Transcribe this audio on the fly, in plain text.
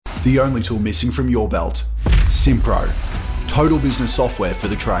the only tool missing from your belt. Simpro. Total business software for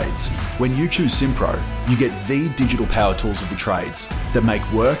the trades. When you choose Simpro, you get the digital power tools of the trades that make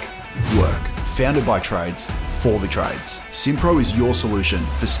work, work. Founded by trades, for the trades. Simpro is your solution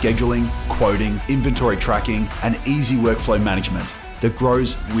for scheduling, quoting, inventory tracking, and easy workflow management that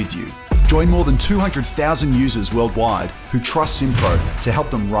grows with you. Join more than 200,000 users worldwide who trust Simpro to help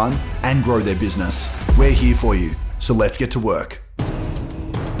them run and grow their business. We're here for you, so let's get to work.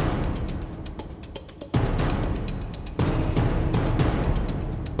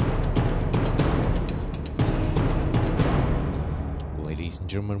 Ladies and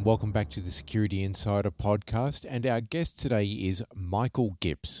gentlemen, welcome back to the Security Insider podcast, and our guest today is Michael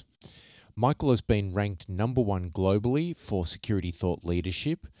Gips. Michael has been ranked #1 globally for security thought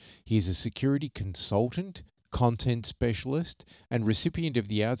leadership. He is a security consultant, content specialist, and recipient of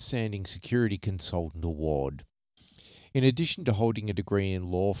the Outstanding Security Consultant Award. In addition to holding a degree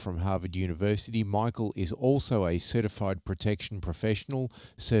in law from Harvard University, Michael is also a certified protection professional,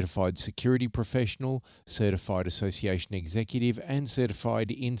 certified security professional, certified association executive, and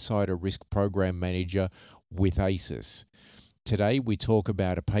certified insider risk program manager with ASIS. Today, we talk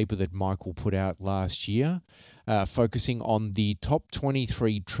about a paper that Michael put out last year, focusing on the top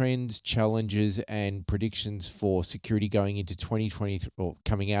 23 trends, challenges, and predictions for security going into 2023, or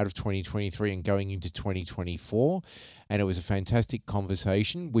coming out of 2023 and going into 2024. And it was a fantastic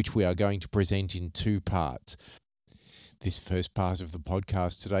conversation, which we are going to present in two parts. This first part of the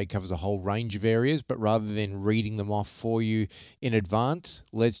podcast today covers a whole range of areas, but rather than reading them off for you in advance,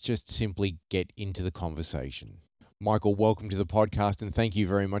 let's just simply get into the conversation. Michael, welcome to the podcast, and thank you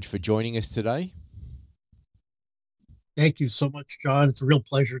very much for joining us today. Thank you so much, John. It's a real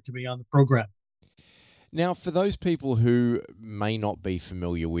pleasure to be on the program. Now, for those people who may not be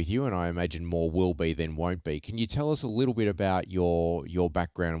familiar with you, and I imagine more will be than won't be, can you tell us a little bit about your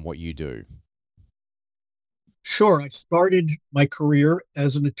background and what you do? Sure. I started my career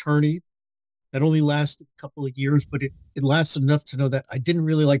as an attorney. That only lasted a couple of years, but it lasted enough to know that I didn't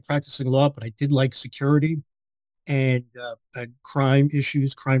really like practicing law, but I did like security and crime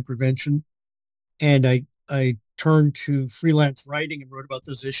issues, crime prevention. And I turned to freelance writing and wrote about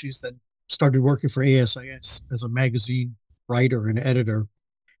those issues, then started working for ASIS as a magazine writer and editor.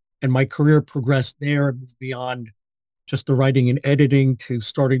 And my career progressed there and moved beyond just the writing and editing to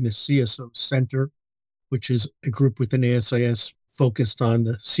starting the CSO Center, which is a group within ASIS focused on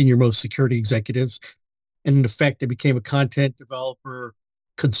the senior-most security executives. And in effect, I became a content developer,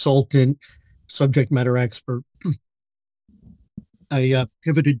 consultant, subject matter expert. I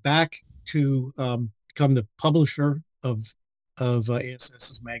pivoted back to become the publisher of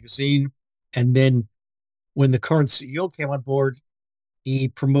ASS's magazine. And then when the current CEO came on board, he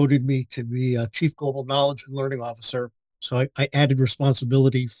promoted me to be a Chief Global Knowledge and Learning Officer. So I added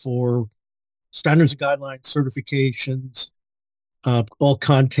responsibility for standards and guidelines, certifications, all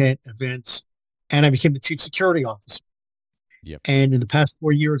content, events, and I became the Chief Security Officer. Yep. And in the past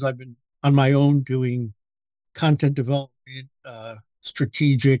 4 years, I've been on my own doing content development,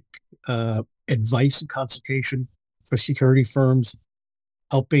 strategic advice and consultation for security firms,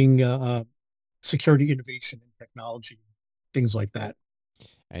 helping security innovation and technology, things like that.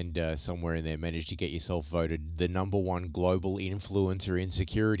 And somewhere in there managed to get yourself voted the #1 global influencer in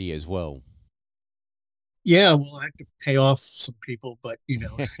security as well. Yeah, well, I had to pay off some people, but,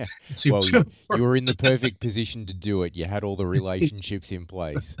 Well, you were in the perfect position to do it. You had all the relationships in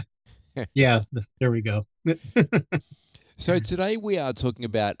place. Yeah, there we go. So today we are talking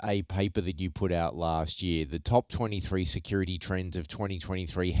about a paper that you put out last year, the top 23 security trends of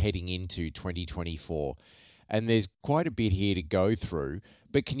 2023 heading into 2024. And there's quite a bit here to go through,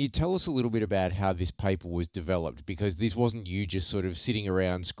 but can you tell us a little bit about how this paper was developed? Because this wasn't you just sort of sitting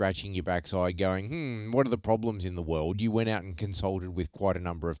around scratching your backside going, what are the problems in the world? You went out and consulted with quite a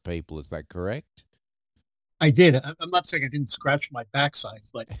number of people. Is that correct? I did. I'm not saying I didn't scratch my backside,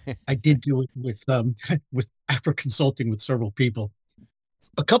 but I did do it with after consulting with several people.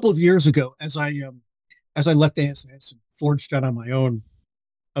 A couple of years ago, as I left ASS and forged out on my own,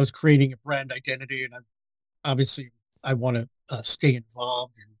 I was creating a brand identity, and obviously I want to stay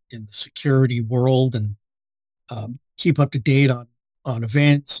involved in the security world and keep up to date on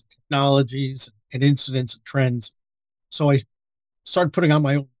events, technologies, and incidents and trends. So I started putting out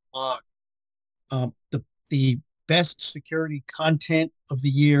my own blog. The best security content of the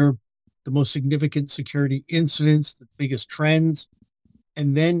year, the most significant security incidents, the biggest trends.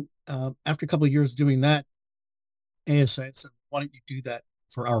 And then after a couple of years doing that, ASIS said, why don't you do that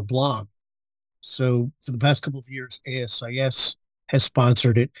for our blog? So for the past couple of years, ASIS has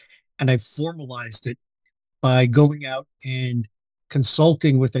sponsored it, and I've formalized it by going out and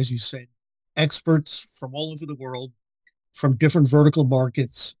consulting with, as you said, experts from all over the world, from different vertical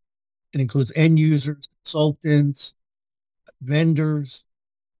markets. It includes end users, consultants, vendors,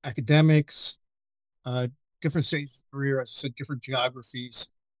 academics, uh, different stages of career, as I said, different geographies,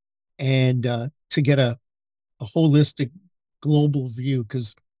 and to get a holistic global view.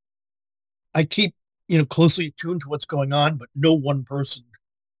 Because I keep closely attuned to what's going on, but no one person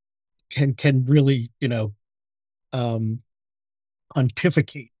can really um,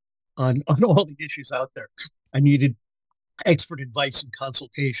 pontificate on all the issues out there. I needed expert advice and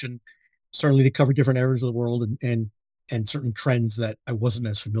consultation, certainly to cover different areas of the world and certain trends that I wasn't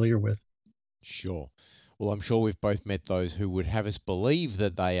as familiar with. Sure. Well, I'm sure we've both met those who would have us believe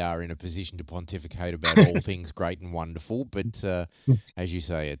that they are in a position to pontificate about all things great and wonderful, but as you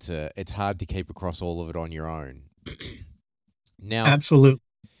say, it's hard to keep across all of it on your own. Now, Absolutely.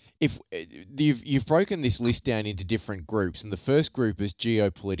 if you've broken this list down into different groups, and the first group is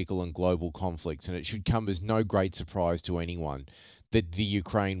geopolitical and global conflicts, and it should come as no great surprise to anyone that the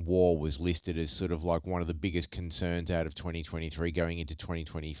Ukraine war was listed as sort of like one of the biggest concerns out of 2023 going into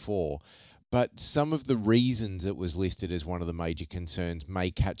 2024. But some of the reasons it was listed as one of the major concerns may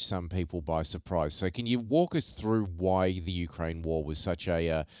catch some people by surprise. So can you walk us through why the Ukraine war was such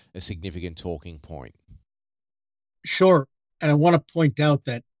a significant talking point? Sure. And I want to point out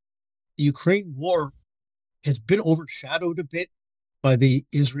that the Ukraine war has been overshadowed a bit by the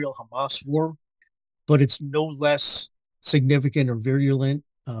Israel Hamas war, but it's no less significant or virulent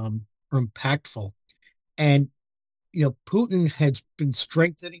or impactful. And, Putin has been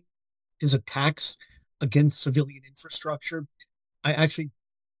strengthening his attacks against civilian infrastructure. I actually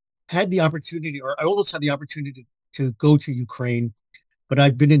had the opportunity, or I almost had the opportunity to go to Ukraine, but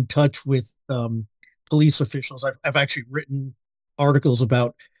I've been in touch with police officials. I've actually written articles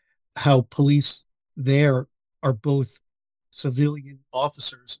about how police there are both civilian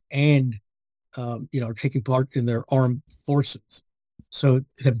officers and are taking part in their armed forces, so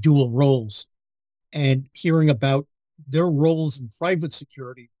have dual roles. And hearing about their roles in private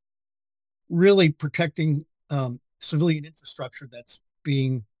security, really protecting civilian infrastructure that's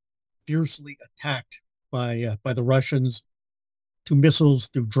being fiercely attacked by the Russians through missiles,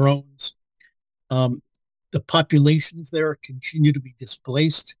 through drones. Um, the populations there continue to be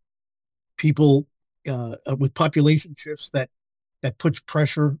displaced. People with population shifts that puts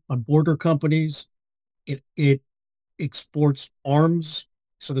pressure on border companies. It exports arms,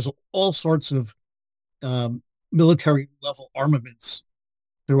 so there's all sorts of military level armaments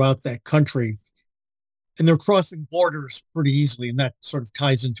throughout that country, and they're crossing borders pretty easily, and that sort of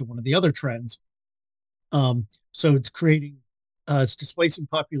ties into one of the other trends. So it's displacing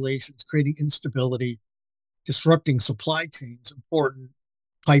populations, creating instability, disrupting supply chains. Important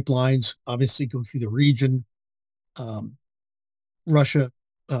pipelines obviously go through the region. Um, Russia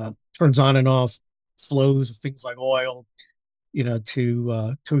turns on and off flows of things like oil,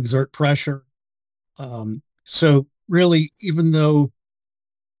 to exert pressure. So really, even though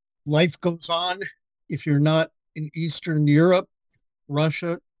life goes on, if you're not in Eastern Europe,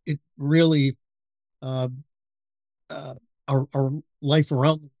 Russia, it really uh, uh, our life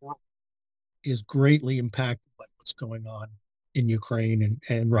around the world is greatly impacted by what's going on in Ukraine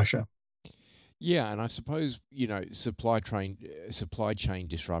and Russia. Yeah, and I suppose supply chain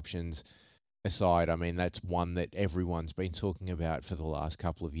disruptions aside, I mean that's one that everyone's been talking about for the last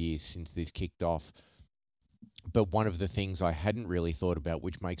couple of years since this kicked off. But one of the things I hadn't really thought about,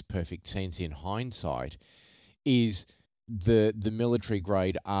 which makes perfect sense in hindsight, is the military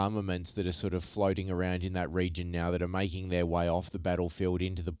grade armaments that are sort of floating around in that region now that are making their way off the battlefield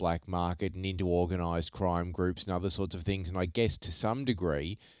into the black market and into organized crime groups and other sorts of things. And I guess to some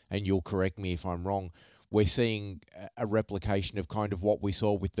degree, and you'll correct me if I'm wrong, we're seeing a replication of kind of what we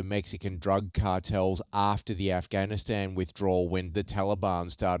saw with the Mexican drug cartels after the Afghanistan withdrawal, when the Taliban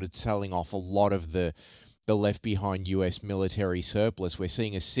started selling off a lot of the left behind US military surplus. We're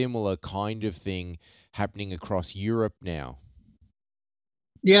seeing a similar kind of thing happening across Europe now.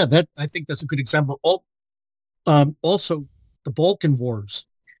 Yeah, that I think that's a good example. Also, the Balkan Wars.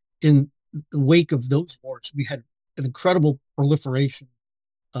 In the wake of those wars, we had an incredible proliferation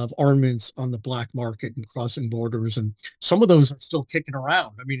of armaments on the black market and crossing borders, and some of those are still kicking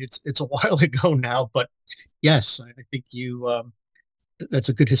around. I mean, it's a while ago now, but yes, I think that's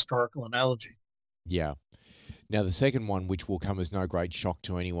a good historical analogy. Yeah. Now, the second one, which will come as no great shock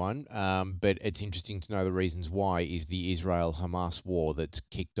to anyone, but it's interesting to know the reasons why, is the Israel-Hamas war that's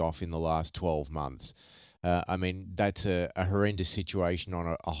kicked off in the last 12 months. I mean, that's a horrendous situation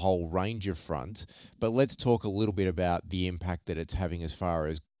on a whole range of fronts, but let's talk a little bit about the impact that it's having as far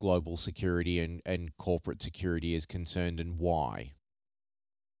as global security and corporate security is concerned, and why.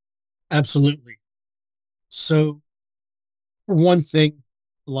 Absolutely. So, for one thing,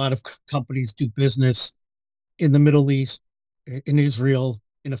 a lot of companies do business in the Middle East, in Israel,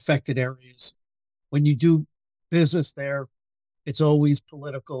 in affected areas. When you do business there, it's always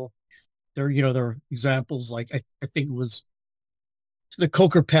political. There are examples like I think it was the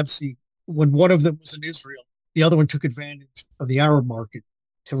Coke or Pepsi. When one of them was in Israel, the other one took advantage of the Arab market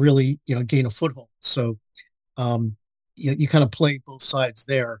to really, gain a foothold. So um, you kind of play both sides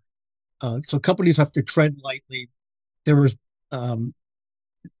there. So companies have to tread lightly. There was um,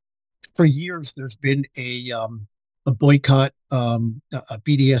 for years there's been a boycott, a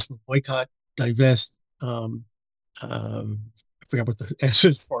BDS boycott, divest. I forgot what the S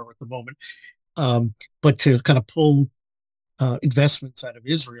is for at the moment, but to kind of pull investments out of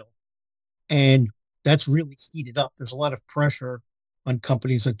Israel, and that's really heated up. There's a lot of pressure on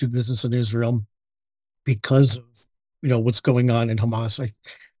companies that do business in Israel because of what's going on in Hamas.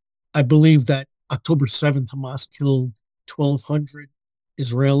 I believe that October 7th, Hamas killed 1,200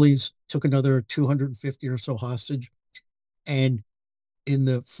 Israelis, took another 250 or so hostage. And in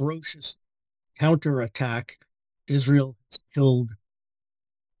the ferocious counterattack, Israel has killed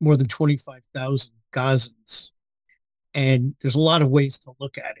more than 25,000 Gazans. And there's a lot of ways to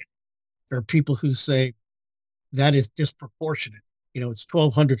look at it. There are people who say that is disproportionate. It's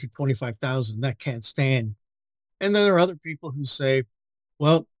 1,200 to 25,000. That can't stand. And then there are other people who say,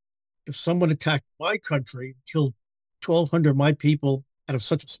 well, if someone attacked my country, killed 1,200 of my people out of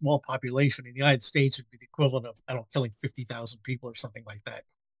such a small population in the United States, it'd be the equivalent of, I don't know, killing 50,000 people or something like that.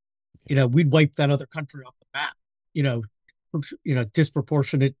 We'd wipe that other country off the map. You know,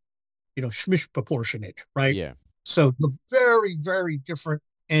 disproportionate, schmish proportionate, right? Yeah. So the very, very different.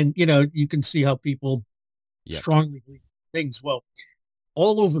 And, you can see how people Yep. strongly believe things. Well,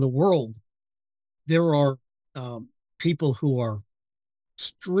 all over the world, there are people who are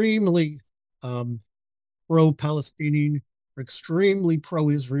extremely pro-Palestinian, extremely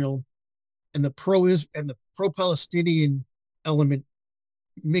pro-Israel, and the pro-Palestinian element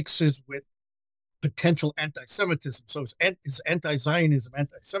mixes with potential anti-Semitism. So it's anti-Zionism,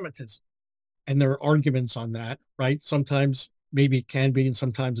 anti-Semitism, and there are arguments on that, right? Sometimes maybe it can be, and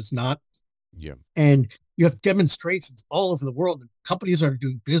sometimes it's not. Yeah. And you have demonstrations all over the world. And companies that are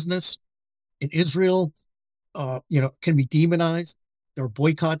doing business in Israel, can be demonized. There are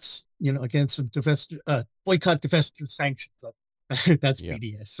boycotts, against some boycott, divestiture, sanctions. That's Yeah.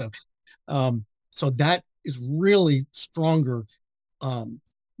 BDS. So that is really stronger, um,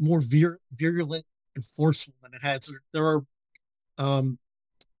 more virulent and forceful than it has. There are um,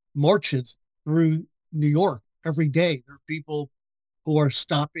 marches through New York every day. There are people who are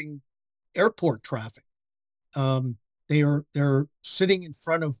stopping airport traffic. Um, they're sitting in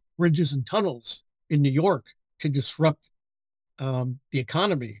front of bridges and tunnels in New York to disrupt the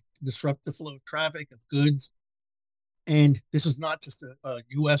economy, to disrupt the flow of traffic of goods. And this is not just a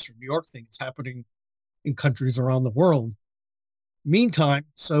U.S. or New York thing; it's happening in countries around the world. Meantime,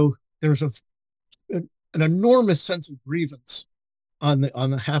 so there's an enormous sense of grievance on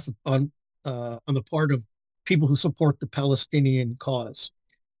the half on the part of people who support the Palestinian cause.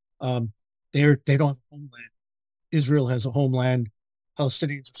 Um, they don't have a homeland. Israel has a homeland.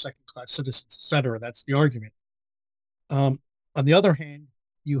 Palestinians are second class citizens, etc. That's the argument. Um, on the other hand,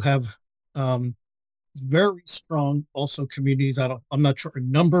 you have very strong also communities. I'm not sure a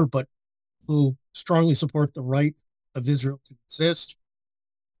number, but who strongly support the right of Israel to exist.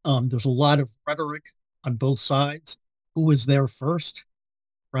 There's a lot of rhetoric on both sides. Who was there first,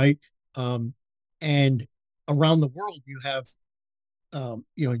 right? Um, and around the world, you have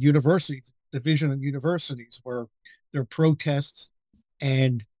universities, division in universities where there are protests,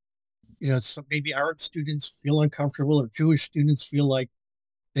 and so maybe Arab students feel uncomfortable, or Jewish students feel like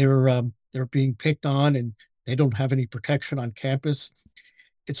they're being picked on, and they don't have any protection on campus.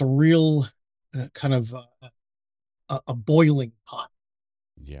 It's a real kind of a boiling pot.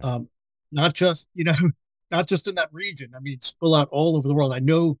 Yeah. Um, not just not just in that region. I mean, it's spill out all over the world. I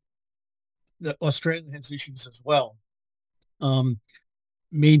know that Australia has issues as well. Um,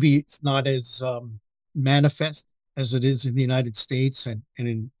 Maybe it's not as manifest as it is in the United States and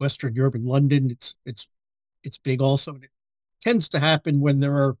in Western Europe and London. It's big also. And it tends to happen when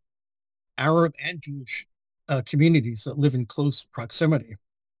there are Arab and Jewish communities that live in close proximity.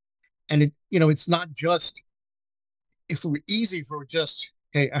 And it's not just, if it were easy, if it were just,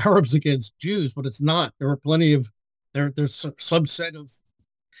 okay, Arabs against Jews, but it's not. There are plenty of there's a subset of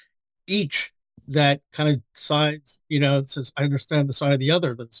each that kind of sides, it says, I understand the side of the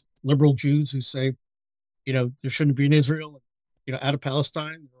other. There's liberal Jews who say, there shouldn't be an Israel, out of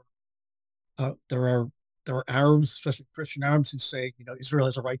Palestine. There are there are Arabs, especially Christian Arabs, who say, Israel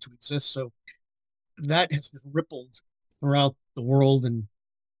has a right to exist. So that has rippled throughout the world, and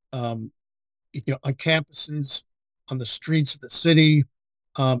um, on campuses, on the streets of the city,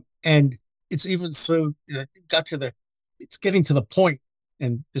 and it's even so it's getting to the point,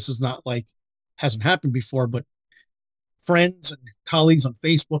 and this is not like hasn't happened before, but friends and colleagues on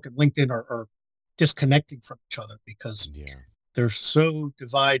Facebook and LinkedIn are disconnecting from each other because Yeah. they're so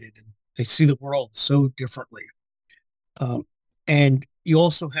divided and they see the world so differently. Um, and you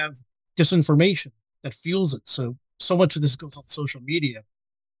also have disinformation that fuels it. So much of this goes on social media,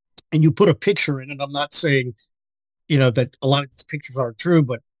 and you put a picture in, and I'm not saying that a lot of these pictures aren't true,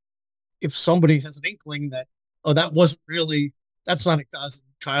 but if somebody has an inkling that, oh, that's not a Gaza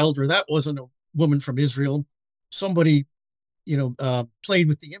child, or that wasn't a woman from Israel, somebody played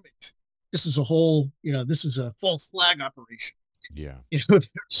with the image. This is a false flag operation. Yeah.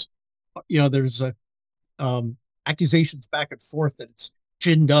 There's accusations back and forth that it's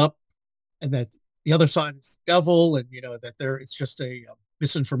ginned up, and that the other side is the devil, and that it's just a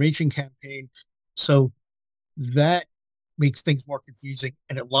misinformation campaign. So that makes things more confusing,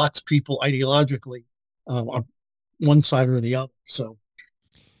 and it locks people ideologically on one side or the other. So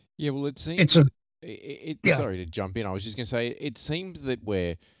Yeah, well, it it's seems a yeah, sorry to jump in. I was just going to say it seems that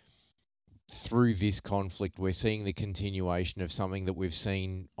we're through this conflict, we're seeing the continuation of something that we've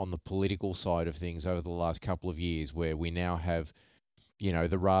seen on the political side of things over the last couple of years, where we now have,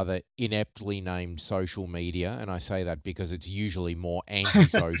 the rather ineptly named social media, and I say that because it's usually more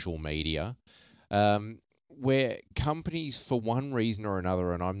anti-social media, where companies, for one reason or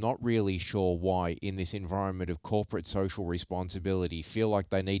another, and I'm not really sure why, in this environment of corporate social responsibility, feel like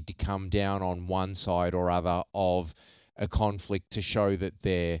they need to come down on one side or other of a conflict to show that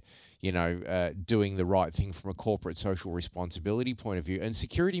they're doing the right thing from a corporate social responsibility point of view. And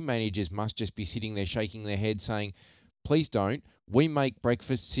security managers must just be sitting there shaking their head saying, please don't. We make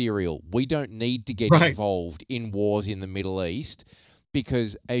breakfast cereal. We don't need to get right. involved in wars in the Middle East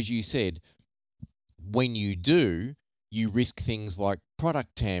because, as you said, when you do, you risk things like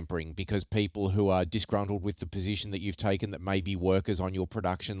product tampering because people who are disgruntled with the position that you've taken, that may be workers on your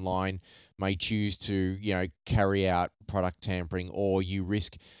production line, may choose to, carry out product tampering, or you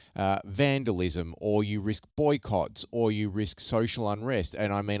risk vandalism, or you risk boycotts, or you risk social unrest.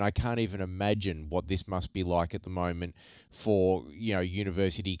 And I mean, I can't even imagine what this must be like at the moment for,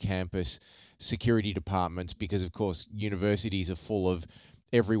 university campus security departments, because of course universities are full of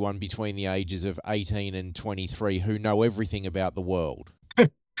everyone between the ages of 18 and 23 who know everything about the world.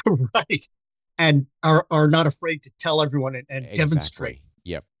 Right. And are not afraid to tell everyone and demonstrate. Exactly.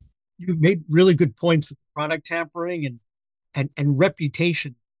 Yep. You made really good points with product tampering and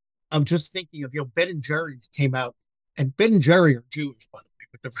reputation. I'm just thinking of, Ben and Jerry came out, and Ben and Jerry are Jewish, by the way,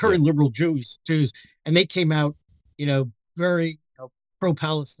 but they're very Yep. liberal Jews, and they came out, very pro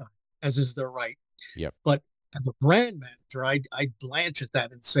Palestine, as is their right. Yep. But as a brand manager, I'd blanch at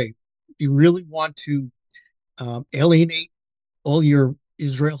that and say, you really want to alienate all your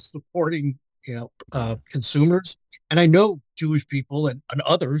Israel supporting, Yeah. consumers. And I know Jewish people and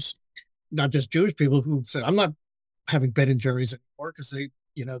others, not just Jewish people, who said, I'm not having Ben and Jerry's anymore because they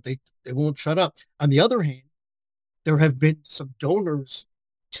won't shut up. On the other hand, there have been some donors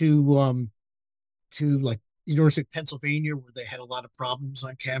to like University of Pennsylvania, where they had a lot of problems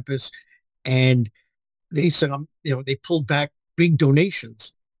on campus, and they said, they pulled back big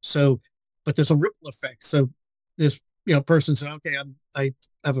donations. So, but there's a ripple effect. So this, person said, okay, I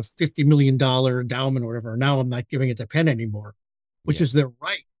have a $50 million endowment or whatever. Now I'm not giving it to Penn anymore, which Yep. is their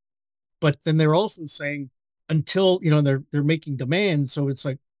right. But then they're also saying, until, they're making demands. So it's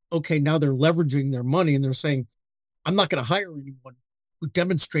like, okay, now they're leveraging their money, and they're saying, I'm not going to hire anyone who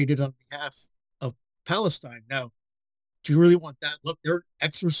demonstrated on behalf of Palestine. Now, do you really want that? Look, they're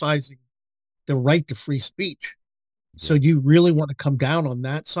exercising the right to free speech. So Yep. do you really want to come down on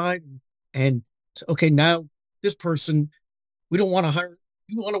that side and say, okay, now this person, we don't want to hire,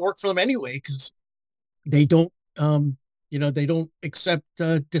 you want to work for them anyway because they don't, they don't accept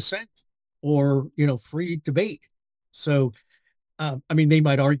dissent or free debate. So, I mean, they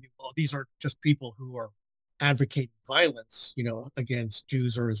might argue, well, these are just people who are advocating violence, against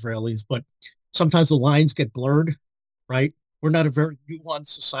Jews or Israelis, but sometimes the lines get blurred, right? We're not a very nuanced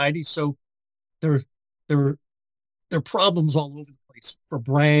society, so there, there there are problems all over the place for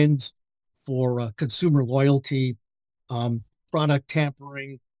brands, for consumer loyalty, um, product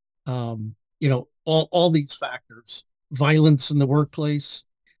tampering, all these factors, violence in the workplace,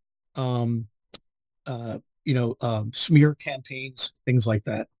 um, smear campaigns, things like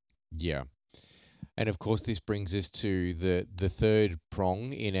that. Yeah. And of course, this brings us to the third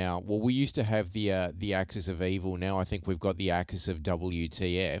prong in our. Well, we used to have the axis of evil. Now I think we've got the axis of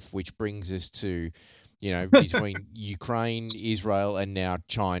WTF, which brings us to, between Ukraine, Israel, and now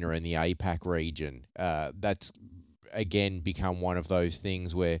China and the APAC region. That's again become one of those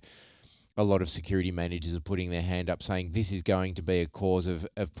things where a lot of security managers are putting their hand up, saying this is going to be a cause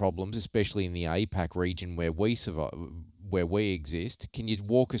of problems, especially in the APAC region where we survive, where we exist. Can you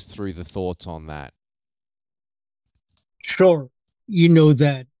walk us through the thoughts on that? Sure. You know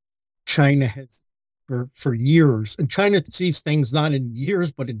that China has for years, and China sees things not in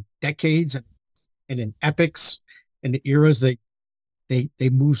years, but in decades and in epochs and eras. They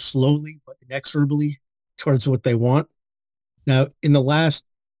move slowly but inexorably towards what they want. Now, in the last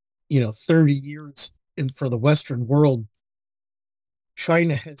 30 years, and for the Western world,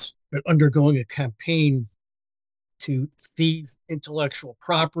 China has been undergoing a campaign to thieve intellectual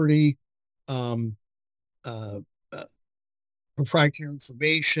property, um, uh, uh, proprietary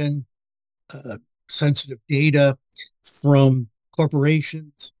information, uh, sensitive data from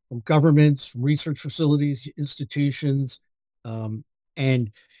corporations, from governments, from research facilities, institutions,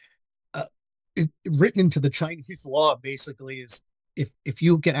 and written into the Chinese law basically is if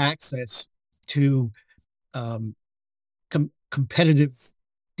you get access to um, competitive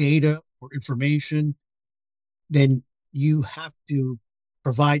data or information, then you have to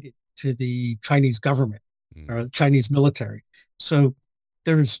provide it to the Chinese government or the Chinese military. So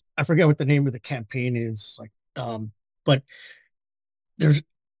I forget what the name of the campaign is, but there's,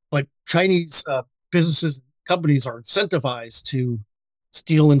 but Chinese businesses and companies are incentivized to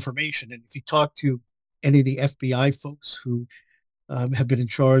steal information. And if you talk to any of the FBI folks who have been in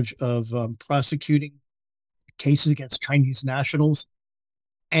charge of prosecuting cases against Chinese nationals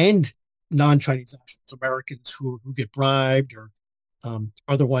and non-Chinese nationals, Americans who get bribed or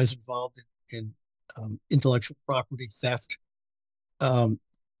otherwise involved in intellectual property theft.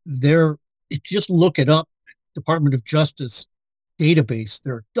 There, if you just look it up, Department of Justice database,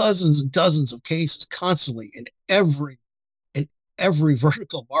 there are dozens and dozens of cases constantly in every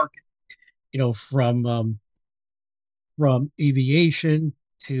vertical market. From aviation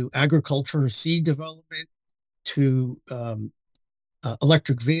to agriculture, seed development to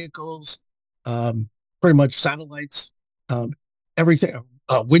electric vehicles, pretty much satellites, everything,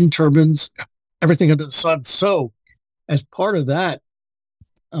 wind turbines, everything under the sun. So, as part of that,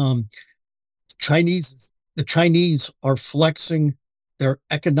 um, the Chinese are flexing their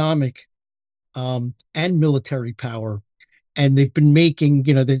economic and military power, and they've been making,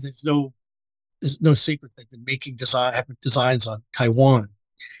 there's no secret they've been making designs on Taiwan,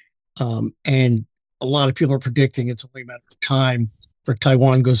 and a lot of people are predicting it's only a matter of time for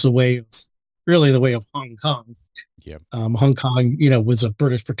Taiwan goes the way of Hong Kong. Yep. Hong Kong, was a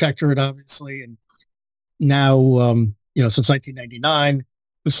British protectorate, obviously, and now, since 1999,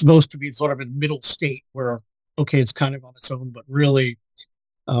 was supposed to be sort of a middle state where, okay, it's kind of on its own, but really,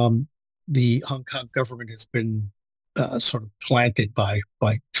 the Hong Kong government has been sort of planted by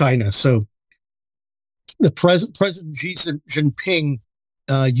China. So the President Xi Jinping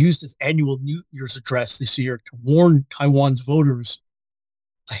used his annual New Year's address this year to warn Taiwan's voters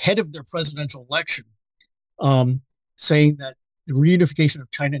ahead of their presidential election, saying that the reunification of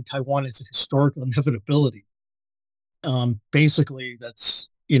China and Taiwan is a historical inevitability. Basically, that's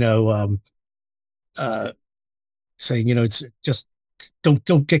saying it's just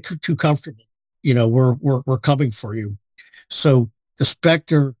don't get too comfortable. We're coming for you. So the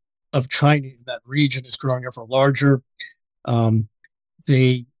specter of China in that region is growing ever larger.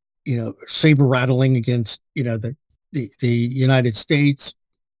 They, saber rattling against, the United States.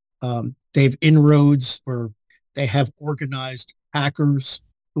 They have inroads where they have organized hackers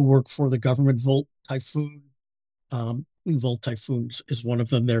who work for the government. Volt Typhoon is one of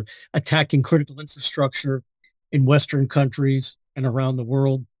them. They're attacking critical infrastructure in Western countries and around the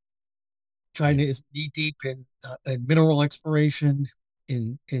world. China is knee deep in mineral exploration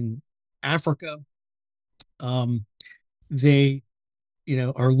in Africa. They,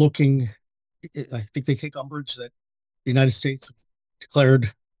 are looking. I think they take umbrage that the United States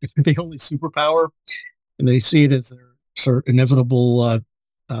declared the only superpower, and they see it as their sort of inevitable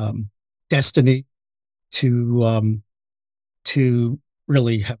destiny to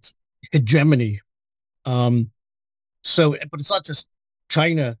really have hegemony. But it's not just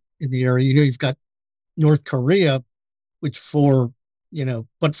China in the area. You've got North Korea, which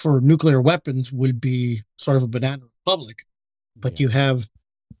but for nuclear weapons would be sort of a banana republic. But you have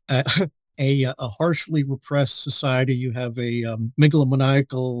a harshly repressed society. You have a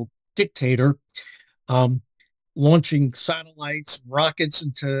megalomaniacal dictator launching satellites, rockets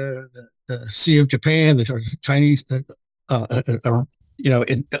into the Sea of Japan, the Chinese,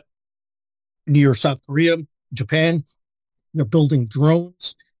 in near South Korea, Japan. They're building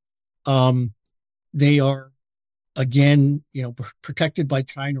drones. Um, they are again, protected by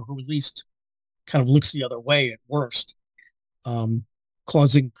China, who at least kind of looks the other way at worst, um,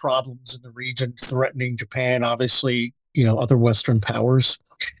 causing problems in the region, threatening Japan, obviously, other Western powers.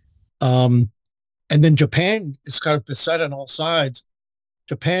 Um, and then Japan is kind of beset on all sides.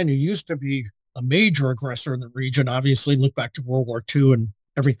 Japan, who used to be a major aggressor in the region, obviously look back to World War II and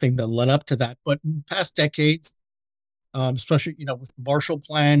everything that led up to that. But in the past decades, especially with the Marshall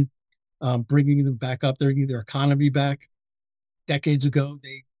Plan, bringing them back up, bringing their economy back. Decades ago,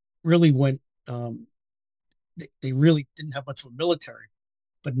 they really went. They really didn't have much of a military,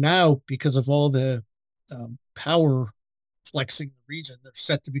 but now because of all the power flexing in the region, they're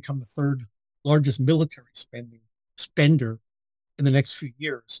set to become the third largest military spender in the next few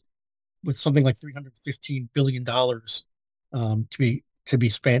years, with something like $315 billion to be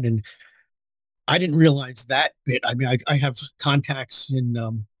spent. And I didn't realize that bit. I mean, I have contacts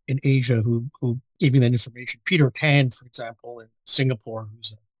in Asia who gave me that information. Peter Tan, for example, in Singapore,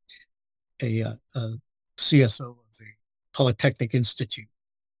 who's a CSO of a Polytechnic Institute.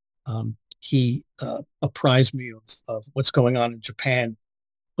 He apprised me of what's going on in Japan.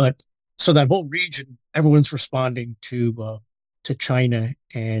 But so that whole region, everyone's responding to China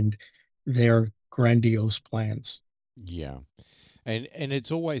and their grandiose plans. Yeah. And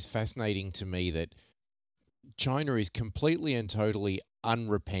it's always fascinating to me that China is completely and totally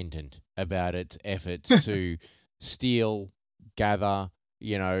unrepentant about its efforts to steal, gather,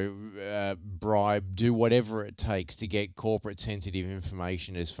 bribe, do whatever it takes to get corporate sensitive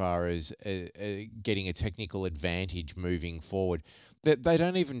information as far as getting a technical advantage moving forward. That they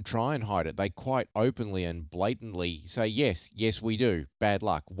don't even try and hide it. They quite openly and blatantly say, yes, we do. Bad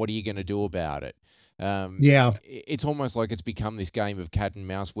luck. What are you going to do about it? Yeah, It's almost like it's become this game of cat and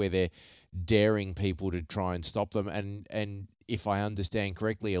mouse where they're daring people to try and stop them. And if I understand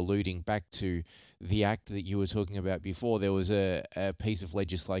correctly, alluding back to the act that you were talking about before, there was a piece of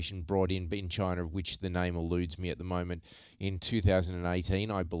legislation brought in China, which the name eludes me at the moment, in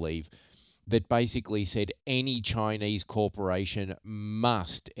 2018, I believe, that basically said any Chinese corporation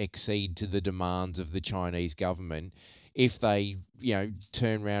must accede to the demands of the Chinese government. If they,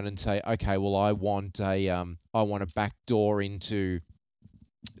 turn around and say, okay, well, I want a backdoor into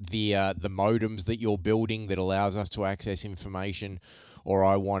the modems that you're building that allows us to access information, or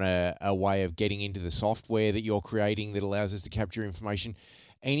I want a way of getting into the software that you're creating that allows us to capture information.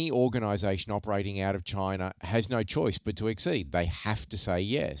 Any organization operating out of China has no choice but to accede. They have to say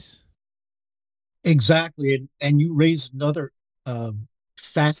yes. exactly. And you raise another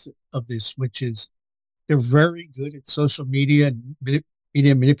facet of this, which is they're very good at social media and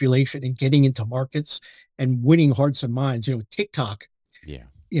media manipulation and getting into markets and winning hearts and minds. TikTok. Yeah.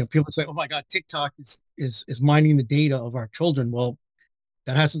 People say, "Oh my God, TikTok is mining the data of our children." Well,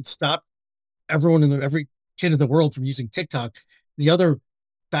 that hasn't stopped every kid in the world from using TikTok. The other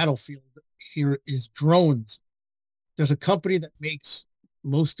battlefield here is drones. There's a company that makes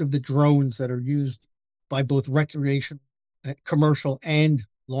most of the drones that are used by both recreation, commercial, and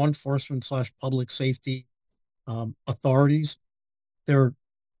law enforcement / public safety authorities. They're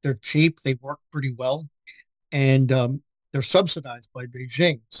they're cheap. They work pretty well, and they're subsidized by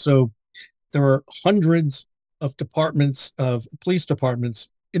Beijing. So there are hundreds of police departments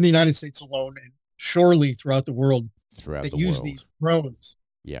in the United States alone, and surely throughout the world, Throughout that the use world. these drones.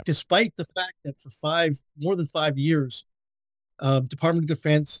 Yeah. Despite the fact that for more than 5 years, Department of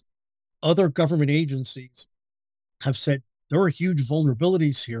Defense, other government agencies have said there are huge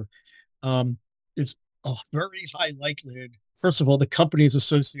vulnerabilities here. There's a very high likelihood. First of all, the company is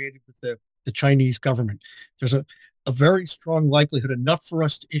associated with the Chinese government. There's a very strong likelihood, enough for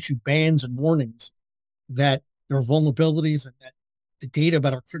us to issue bans and warnings, that there are vulnerabilities and that the data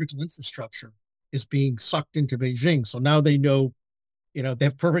about our critical infrastructure is being sucked into Beijing. So now they know, they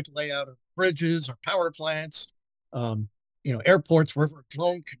have perfect layout of bridges or power plants, airports, wherever a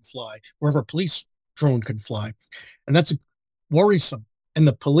drone can fly, wherever a police drone can fly. And that's worrisome. And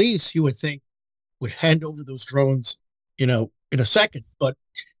the police, you would think, would hand over those drones, in a second, but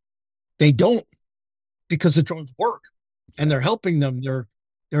they don't, because the drones work and they're helping them. They're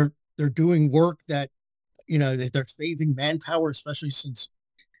doing work that, they're saving manpower, especially since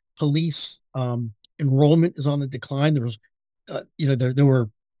police enrollment is on the decline. There were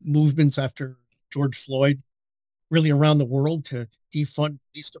movements after George Floyd, really around the world, to defund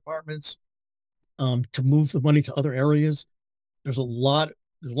police departments, to move the money to other areas. There's a lot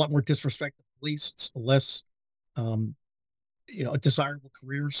more disrespect to police. It's less, a desirable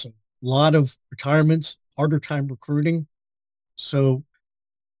career. So lot of retirements, harder time recruiting. So,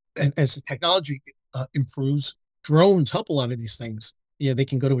 and as the technology improves, drones help a lot of these things. They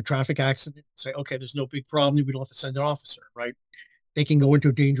can go to a traffic accident and say, okay, there's no big problem. We don't have to send an officer, right? They can go into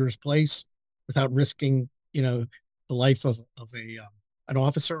a dangerous place without risking, the life of an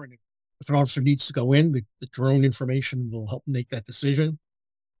officer. And if an officer needs to go in, the drone information will help make that decision.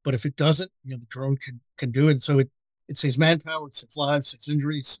 But if it doesn't, the drone can do it. So it saves manpower, it saves lives, saves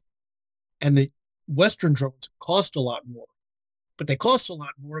injuries. And the Western drones cost a lot more, but they cost a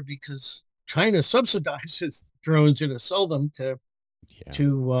lot more because China subsidizes drones, sell them Yeah.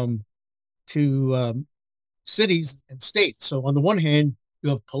 to cities and states. So on the one hand, you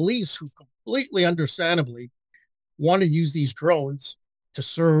have police who completely understandably want to use these drones to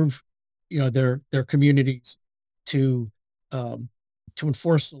serve, their communities, to um, to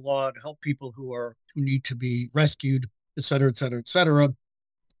enforce the law, to help people who need to be rescued, et cetera, et cetera, et cetera.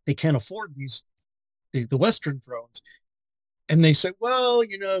 They can't afford the Western drones, and they say, well,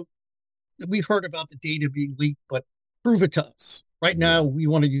 we've heard about the data being leaked, but prove it to us. Right now, Yeah. we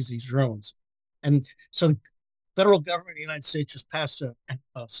want to use these drones. And so the federal government of the United States just passed a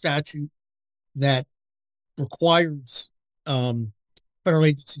statute that requires federal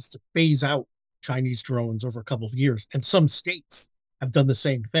agencies to phase out Chinese drones over a couple of years. And some states have done the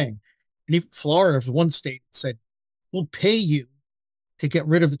same thing. And even Florida was one state that said, we'll pay you to get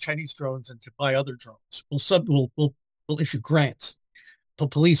rid of the Chinese drones and to buy other drones. We'll issue grants. But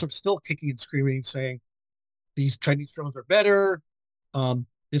police are still kicking and screaming, saying these Chinese drones are better.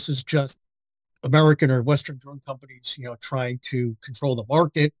 This is just American or Western drone companies, trying to control the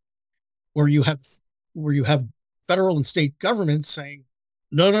market. Where you have federal and state governments saying,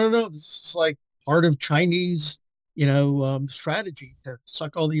 no, no, no, this is like part of Chinese, strategy to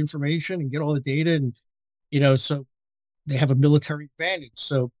suck all the information and get all the data, and so they have a military advantage.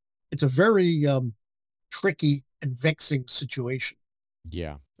 So it's a very tricky and vexing situation.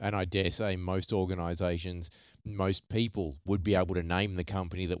 Yeah. And I dare say most organizations, most people would be able to name the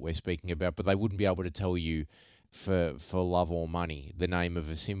company that we're speaking about, but they wouldn't be able to tell you for love or money the name of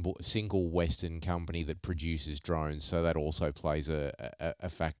a single Western company that produces drones. So that also plays a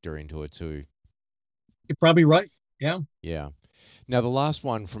factor into it too. You're probably right. Yeah. Yeah. Now, the last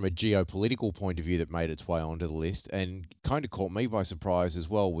one from a geopolitical point of view that made its way onto the list and kind of caught me by surprise as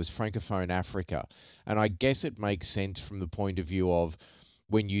well was Francophone Africa. And I guess it makes sense from the point of view of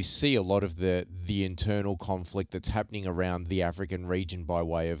when you see a lot of the internal conflict that's happening around the African region by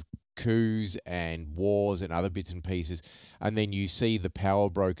way of coups and wars and other bits and pieces, and then you see the power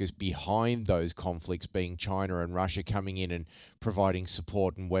brokers behind those conflicts being China and Russia coming in and providing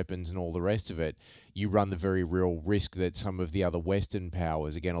support and weapons and all the rest of it, you run the very real risk that some of the other Western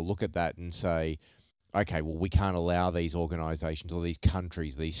powers are going to look at that and say, okay, well, we can't allow these organisations or these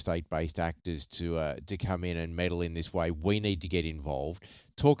countries, these state-based actors to come in and meddle in this way. We need to get involved.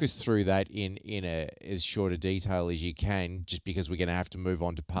 Talk us through that in as short a detail as you can, just because we're going to have to move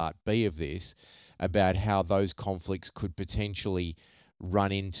on to part B of this, about how those conflicts could potentially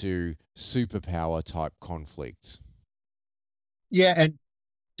run into superpower type conflicts. Yeah, and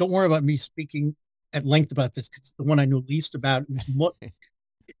don't worry about me speaking at length about this because the one I know least about.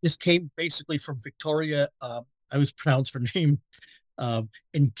 This came basically from Victoria. I was pronounced her name,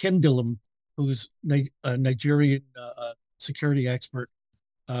 in Kindilum, who's a Nigerian security expert.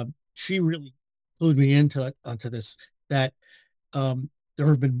 She really clued me onto this. That there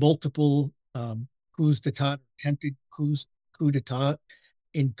have been multiple coups d'état, attempted coup d'état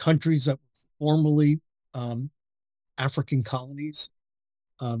in countries that were formerly African colonies.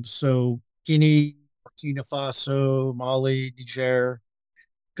 So Guinea, Burkina Faso, Mali, Niger,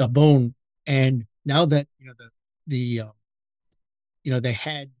 Gabon, and now that they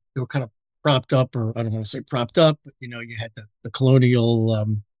were kind of propped up, or I don't want to say propped up, but you had the colonial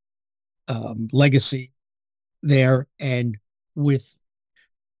legacy there, and with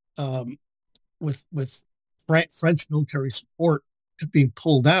um, with French military support being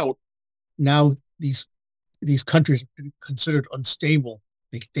pulled out, now these countries are considered unstable.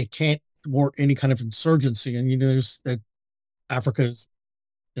 They can't thwart any kind of insurgency, and there's that Africa's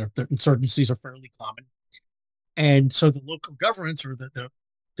their insurgencies are fairly common, and so the local governments or the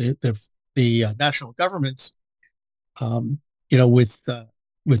national governments, um, you know, with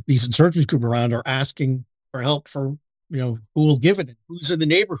these insurgents group around, are asking for help for who will give it, who's in the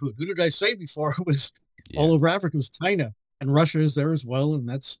neighborhood. Who did I say before it was all Yeah. over Africa? It was China, and Russia is there as well, and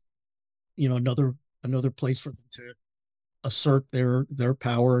that's another place for them to assert their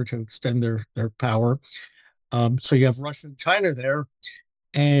power, to extend their power. So you have Russia and China there,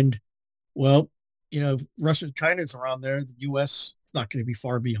 and well, Russia, China's around there. The U.S. is not going to be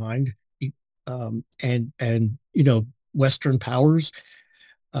far behind. And Western powers,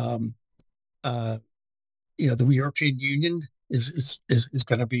 um, uh, the European Union is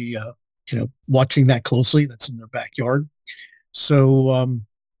going to be watching that closely. That's in their backyard. So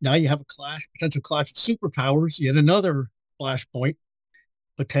now you have a potential clash of superpowers, yet another flashpoint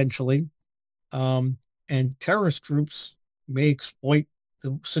potentially, and terrorist groups may exploit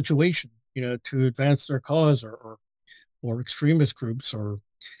the situation, to advance their cause, or extremist groups, or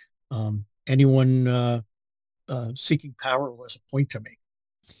anyone seeking power who has a point to make.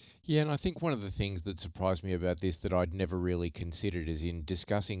 Yeah, and I think one of the things that surprised me about this that I'd never really considered is in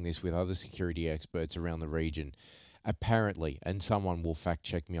discussing this with other security experts around the region. Apparently, and someone will fact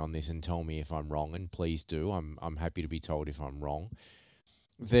check me on this and tell me if I'm wrong, and please do. I'm happy to be told if I'm wrong.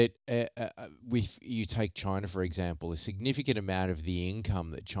 That with you take China for example, a significant amount of the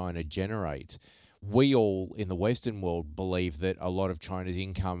income that China generates, we all in the Western world believe that a lot of China's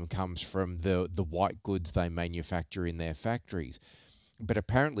income comes from the white goods they manufacture in their factories. But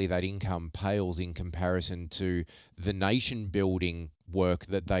apparently that income pales in comparison to the nation building work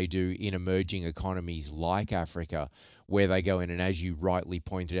that they do in emerging economies like Africa, where they go in and, as you rightly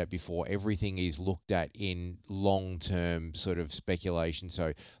pointed out before, everything is looked at in long-term sort of speculation.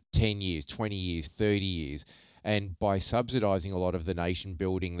 So 10 years, 20 years, 30 years. And by subsidizing a lot of the nation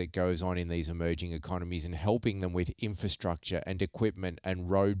building that goes on in these emerging economies and helping them with infrastructure and equipment and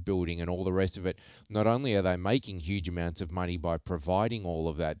road building and all the rest of it, not only are they making huge amounts of money by providing all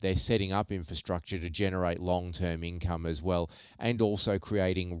of that, they're setting up infrastructure to generate long-term income as well, and also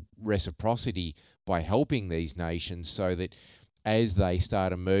creating reciprocity by helping these nations so that as they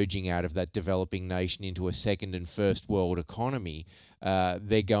start emerging out of that developing nation into a second and first world economy,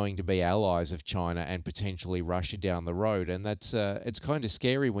 they're going to be allies of China and potentially Russia down the road. And that's it's kind of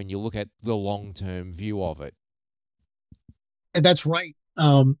scary when you look at the long-term view of it. And that's right.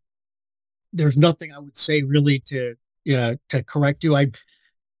 There's nothing I would say really to correct you.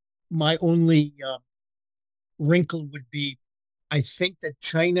 My only wrinkle would be, I think that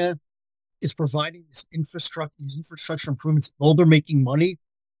China is providing these infrastructure improvements. While they're making money,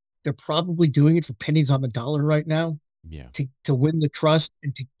 they're probably doing it for pennies on the dollar right now. Yeah. To win the trust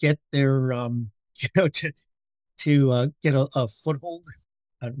and to get their to get a foothold.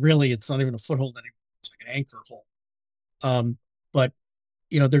 Really, it's not even a foothold anymore. It's like an anchor hold. But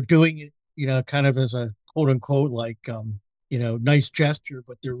they're doing it, kind of as a quote unquote like nice gesture,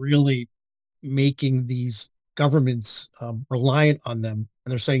 but they're really making these governments reliant on them,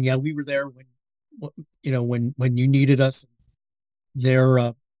 and they're saying, "Yeah, we were there when you needed us."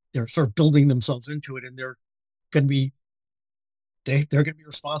 They're sort of building themselves into it, and going to be they're going to be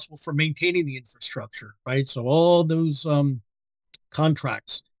responsible for maintaining the infrastructure, right? So all those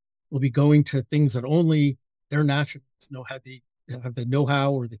contracts will be going to things that only their nationals have the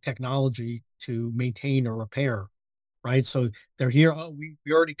know-how or the technology to maintain or repair, right? So they're here. Oh, we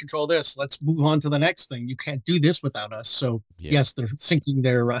already control this. Let's move on to the next thing. You can't do this without us. So Yeah. yes, they're sinking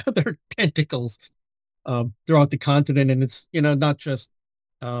their their tentacles throughout the continent, and it's not just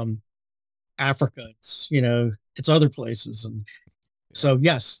Africa. It's other places, and so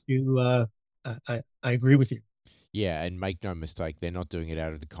yes, I agree with you. Yeah, and make no mistake, they're not doing it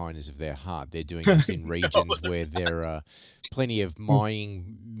out of the kindness of their heart. They're doing this in regions where there are plenty of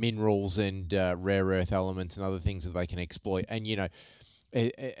mining minerals and rare earth elements and other things that they can exploit. And,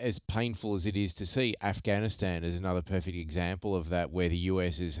 as painful as it is to see, Afghanistan is another perfect example of that, where the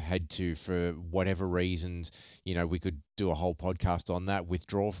US has had to, for whatever reasons, we could do a whole podcast on that,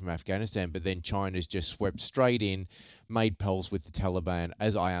 withdraw from Afghanistan, but then China's just swept straight in, made pals with the Taliban,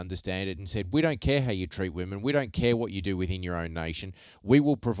 as I understand it, and said, we don't care how you treat women, we don't care what you do within your own nation, we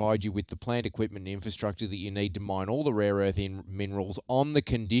will provide you with the plant, equipment, and infrastructure that you need to mine all the rare earth minerals on the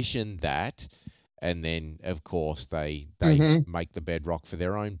condition that... And then, of course, they make the bedrock for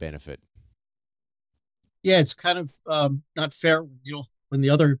their own benefit. Yeah, it's kind of not fair when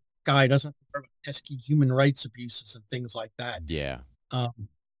the other guy doesn't have pesky human rights abuses and things like that. Yeah.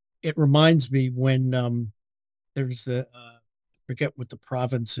 It reminds me when there's I forget what the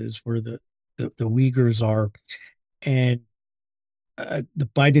province is where the Uyghurs are, and the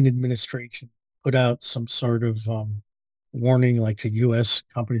Biden administration put out some sort of warning, like to U.S.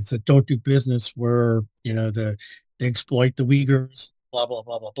 companies that don't do business where they exploit the Uyghurs, blah blah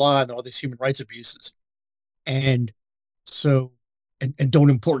blah blah blah, and all these human rights abuses, and so and don't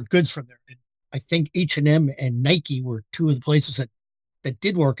import goods from there. And I think H&M and Nike were two of the places that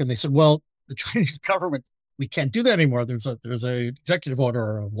did work, and they said, well, the Chinese government, we can't do that anymore. There's a executive order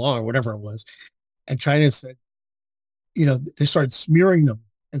or a law or whatever it was, and China said, they started smearing them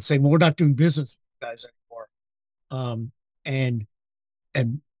and saying, well, we're not doing business guys anymore. And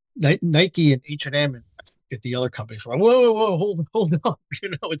Nike and H&M and I forget the other companies were like, whoa, hold on.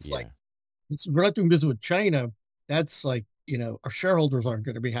 It's Yeah. like we're not doing business with China. That's like, our shareholders aren't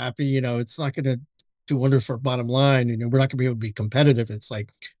going to be happy. It's not going to do wonders for our bottom line. We're not going to be able to be competitive. It's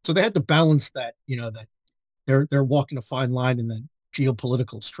like, so they had to balance that, that they're walking a fine line in the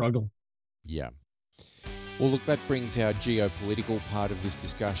geopolitical struggle. Yeah. Well, look, that brings our geopolitical part of this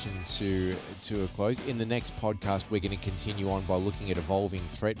discussion to a close. In the next podcast, we're going to continue on by looking at evolving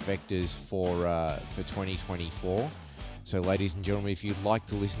threat vectors for 2024. So, ladies and gentlemen, if you'd like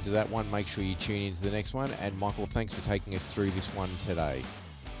to listen to that one, make sure you tune into the next one. And Michael, thanks for taking us through this one today.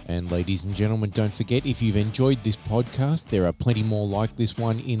 And ladies and gentlemen, don't forget, if you've enjoyed this podcast, there are plenty more like this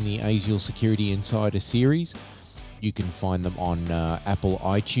one in the Asian Security Insider series. You can find them on Apple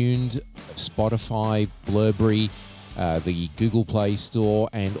iTunes, Spotify, Blurberry, the Google Play Store,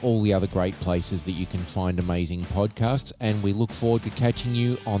 and all the other great places that you can find amazing podcasts. And we look forward to catching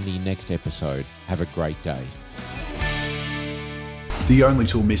you on the next episode. Have a great day. The only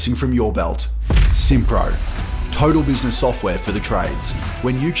tool missing from your belt, Simpro. Total business software for the trades.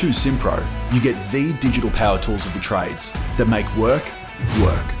 When you choose Simpro, you get the digital power tools of the trades that make work,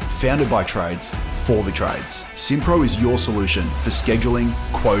 work. Founded by trades, for the trades. Simpro is your solution for scheduling,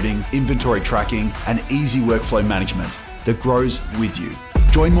 quoting, inventory tracking, and easy workflow management that grows with you.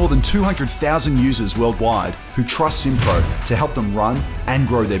 Join more than 200,000 users worldwide who trust Simpro to help them run and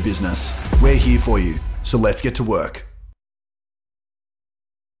grow their business. We're here for you, so let's get to work.